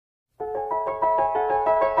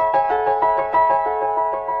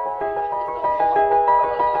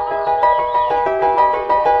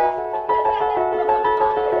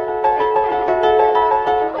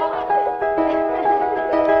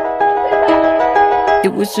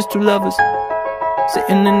It was just two lovers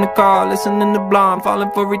sitting in the car, listening to Blonde, falling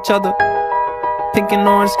for each other. Pink and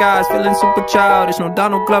orange skies, feeling super childish, no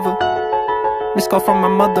Donald Glover. Missed call from my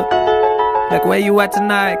mother, like, where you at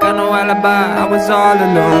tonight? Got no alibi. I was all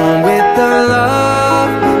alone with the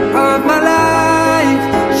love of my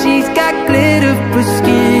life. She's got glitter for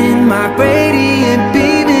skin, my radiant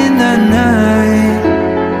beam in the night.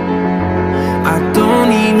 I don't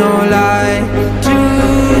need no light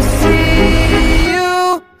to see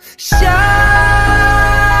you shine.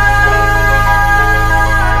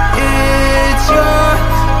 It's your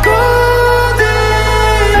golden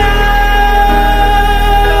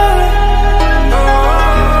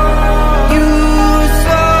hour. You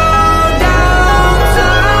slow down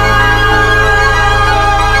time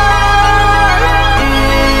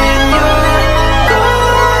in your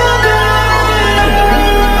golden.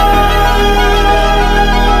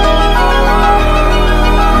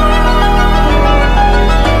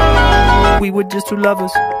 We were just two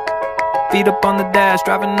lovers, feet up on the dash,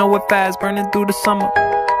 driving nowhere fast, burning through the summer.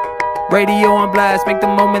 Radio on blast, make the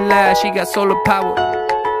moment last. She got solar power,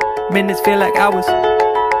 minutes feel like hours.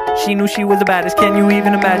 She knew she was the baddest. Can you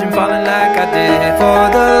even imagine falling like I did for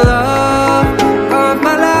the love of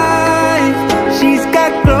my life? She's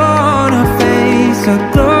got glow on her face, a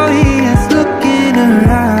glorious look in her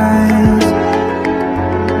eyes.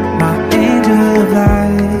 My angel of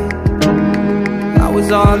light. I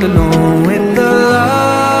was all alone with the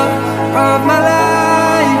love of my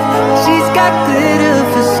life. She's got glitter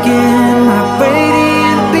for skin, my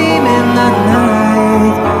radiant beam in the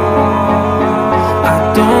night. I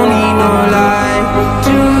don't need no light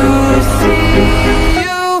to see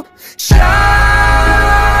you shine.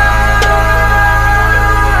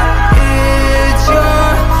 It's your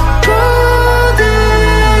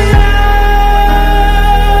golden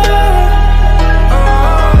hour.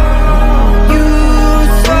 You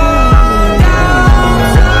slow down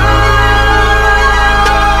time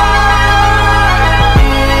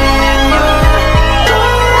in your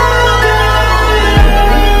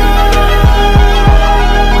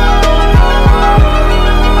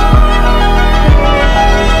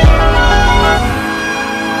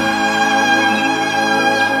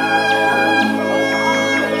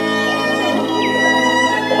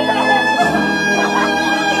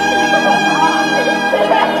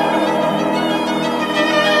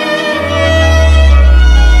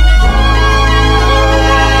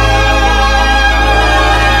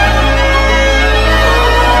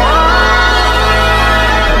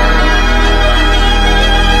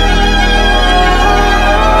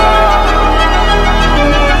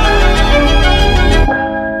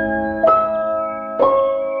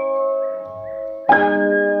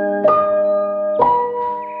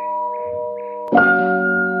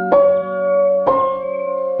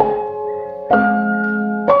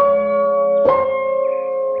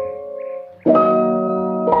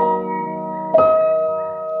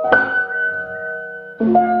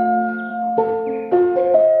Thank you.